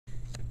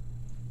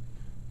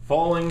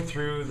falling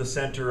through the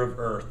center of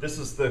Earth. This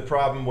is the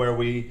problem where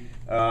we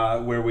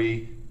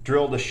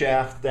drilled a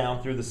shaft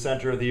down through the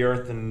center of the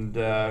Earth and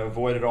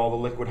avoided all the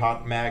liquid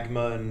hot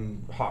magma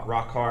and hot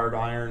rock hard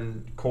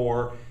iron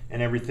core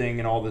and everything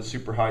and all the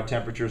super high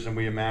temperatures, and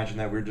we imagined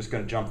that we were just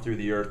going to jump through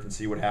the Earth and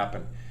see what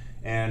happened.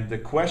 And the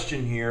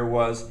question here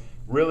was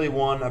really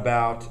one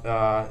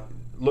about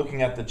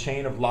looking at the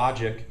chain of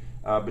logic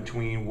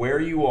between where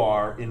you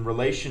are in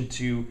relation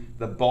to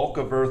the bulk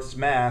of Earth's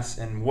mass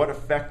and what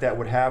effect that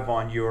would have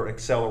on your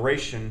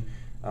acceleration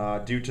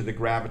due to the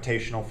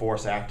gravitational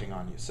force acting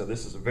on you. So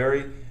this is a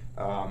very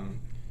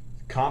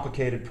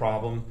complicated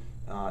problem,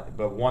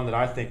 but one that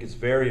I think is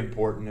very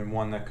important and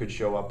one that could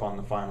show up on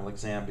the final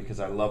exam because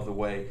I love the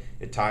way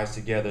it ties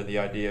together the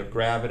idea of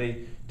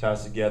gravity,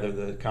 ties together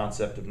the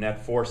concept of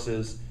net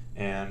forces,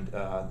 and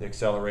the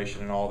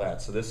acceleration and all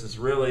that. So this is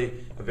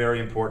really a very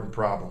important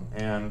problem.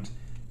 And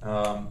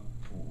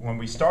when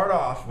we start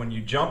off, when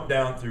you jump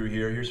down through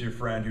here, here's your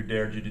friend who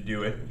dared you to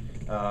do it,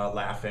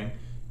 laughing.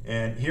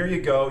 And here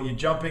you go, you're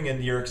jumping,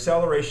 and your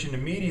acceleration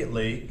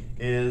immediately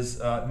is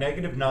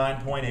negative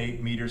 9.8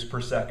 meters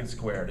per second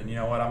squared. And you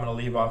know what, I'm going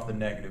to leave off the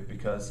negative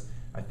because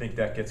I think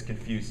that gets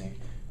confusing.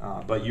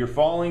 But you're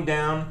falling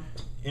down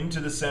into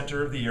the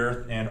center of the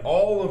Earth, and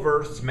all of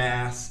Earth's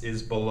mass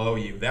is below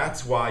you.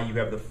 That's why you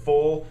have the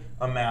full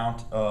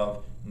amount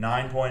of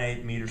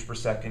 9.8 meters per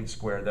second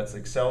squared. That's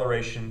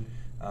acceleration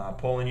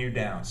pulling you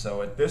down.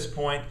 So at this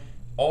point,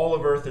 all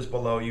of Earth is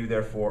below you,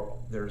 therefore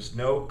there's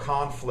no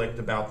conflict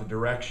about the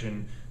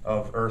direction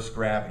of Earth's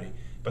gravity.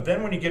 But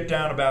then when you get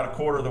down about a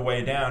quarter of the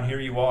way down, here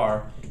you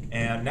are,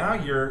 and now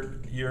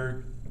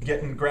you're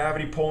getting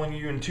gravity pulling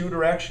you in two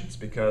directions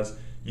because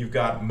you've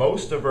got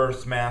most of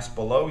Earth's mass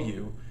below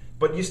you,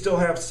 but you still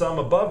have some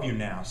above you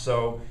now.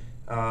 So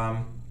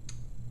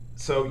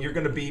you're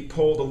going to be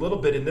pulled a little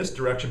bit in this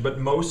direction, but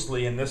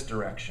mostly in this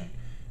direction.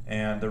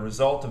 And the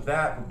result of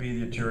that would be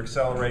that your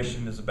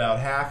acceleration is about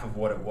half of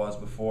what it was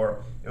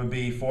before. It would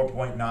be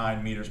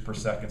 4.9 meters per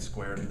second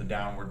squared in the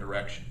downward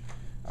direction.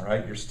 All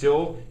right, you're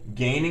still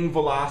gaining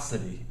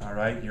velocity. All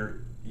right,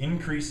 you're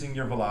increasing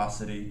your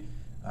velocity,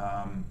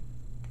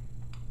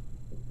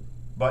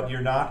 but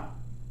you're not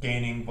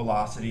gaining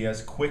velocity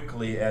as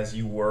quickly as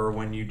you were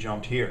when you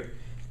jumped here.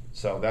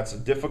 So that's a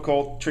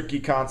difficult, tricky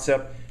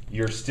concept.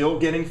 You're still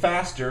getting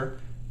faster,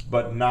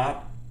 but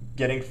not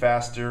getting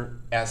faster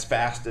as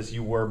fast as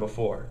you were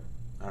before.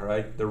 All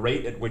right, the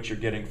rate at which you're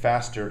getting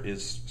faster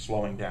is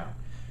slowing down.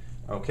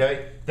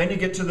 Okay, then you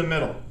get to the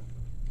middle,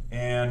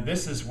 and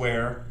this is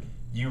where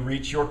you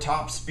reach your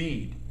top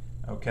speed.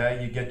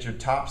 Okay, you get your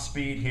top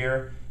speed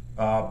here,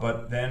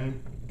 but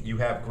then you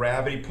have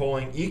gravity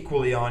pulling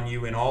equally on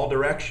you in all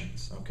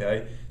directions.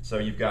 Okay, so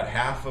you've got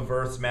half of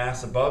Earth's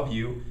mass above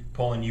you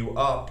pulling you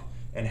up,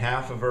 and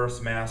half of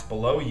Earth's mass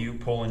below you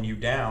pulling you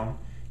down.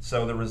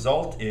 So the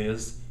result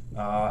is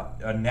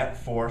a net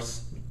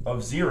force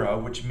of 0,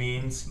 which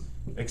means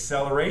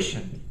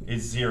acceleration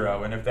is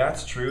 0. And if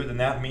that's true, then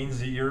that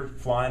means that you're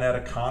flying at a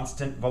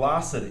constant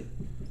velocity.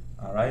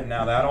 All right,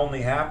 now that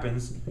only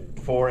happens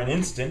for an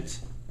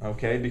instant,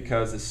 okay,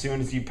 because as soon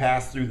as you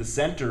pass through the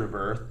center of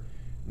Earth,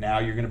 now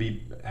you're going to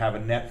have a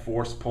net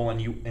force pulling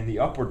you in the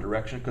upward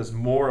direction because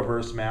more of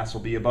Earth's mass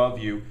will be above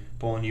you,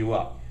 pulling you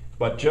up.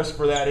 But just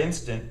for that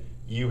instant,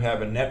 you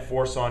have a net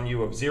force on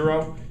you of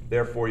 0,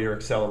 therefore your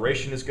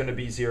acceleration is going to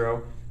be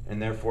 0,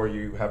 and therefore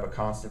you have a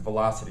constant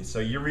velocity. So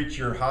you reach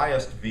your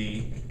highest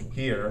V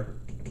here,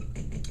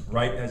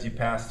 right as you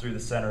pass through the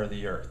center of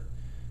the Earth.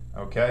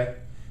 Okay?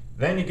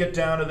 Then you get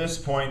down to this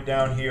point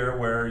down here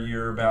where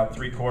you're about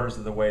 3/4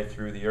 of the way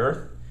through the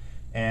Earth,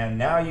 and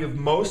now you have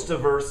most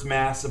of Earth's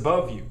mass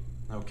above you.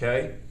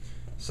 Okay?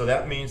 So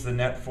that means the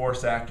net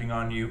force acting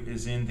on you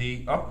is in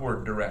the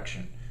upward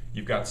direction.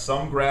 You've got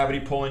some gravity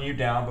pulling you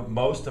down, but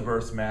most of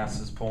Earth's mass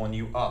is pulling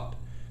you up.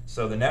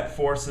 So the net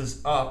force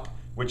is up,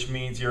 which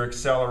means your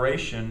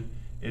acceleration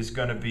is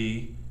going to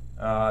be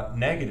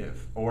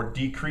negative or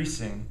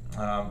decreasing.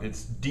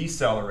 It's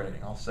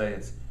decelerating. I'll say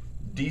it's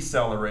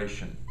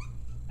deceleration.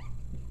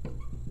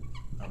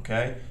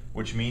 Okay?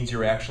 Which means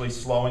you're actually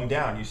slowing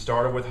down. You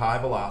started with high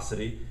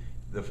velocity.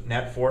 The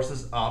net force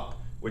is up,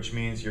 which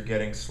means you're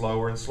getting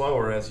slower and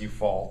slower as you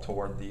fall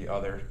toward the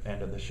other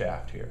end of the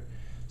shaft here.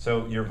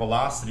 So your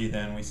velocity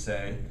then, we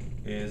say,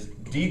 is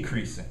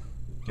decreasing,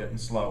 getting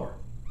slower.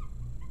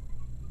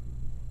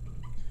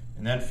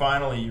 And then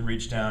finally you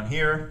reach down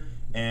here,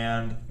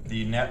 and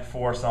the net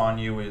force on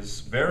you is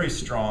very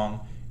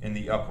strong in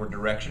the upward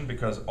direction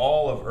because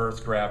all of Earth's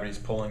gravity is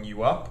pulling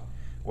you up,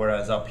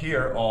 whereas up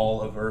here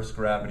all of Earth's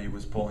gravity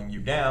was pulling you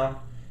down,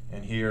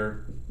 and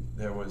here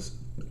there was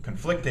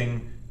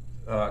conflicting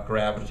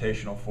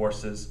gravitational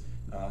forces,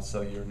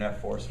 so your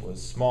net force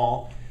was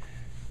small.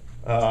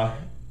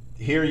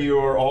 Here you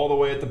are all the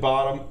way at the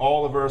bottom.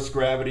 All of Earth's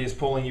gravity is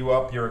pulling you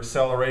up. Your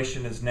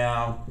acceleration is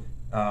now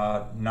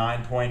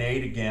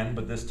 9.8 again,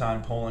 but this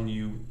time pulling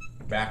you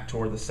back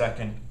toward the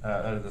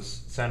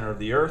center of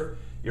the Earth.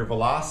 Your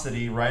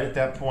velocity right at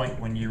that point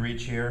when you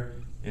reach here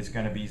is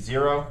going to be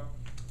 0,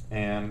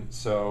 and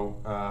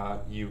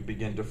so you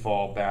begin to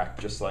fall back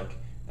just like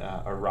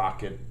a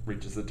rocket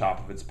reaches the top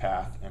of its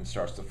path and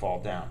starts to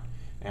fall down.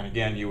 And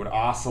again, you would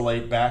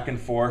oscillate back and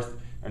forth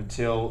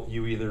until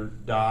you either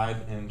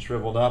died and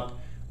shriveled up,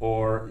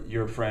 or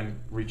your friend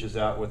reaches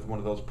out with one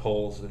of those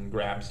poles and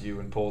grabs you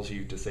and pulls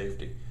you to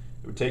safety.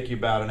 It would take you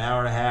about an hour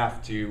and a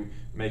half to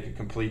make a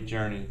complete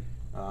journey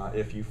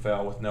if you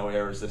fell with no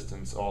air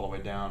resistance all the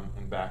way down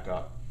and back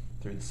up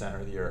through the center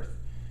of the Earth.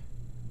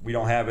 We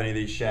don't have any of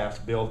these shafts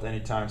built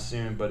anytime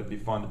soon, but it'd be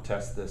fun to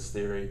test this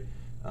theory,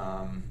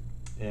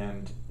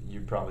 and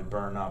you'd probably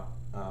burn up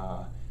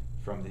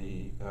from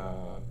the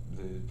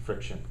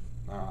friction.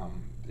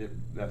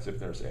 That's if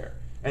there's air.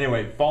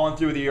 Anyway, falling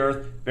through the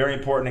Earth, very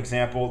important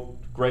example.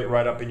 Great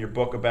write-up in your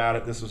book about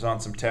it. This was on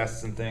some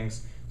tests and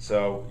things,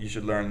 so you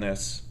should learn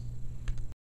this.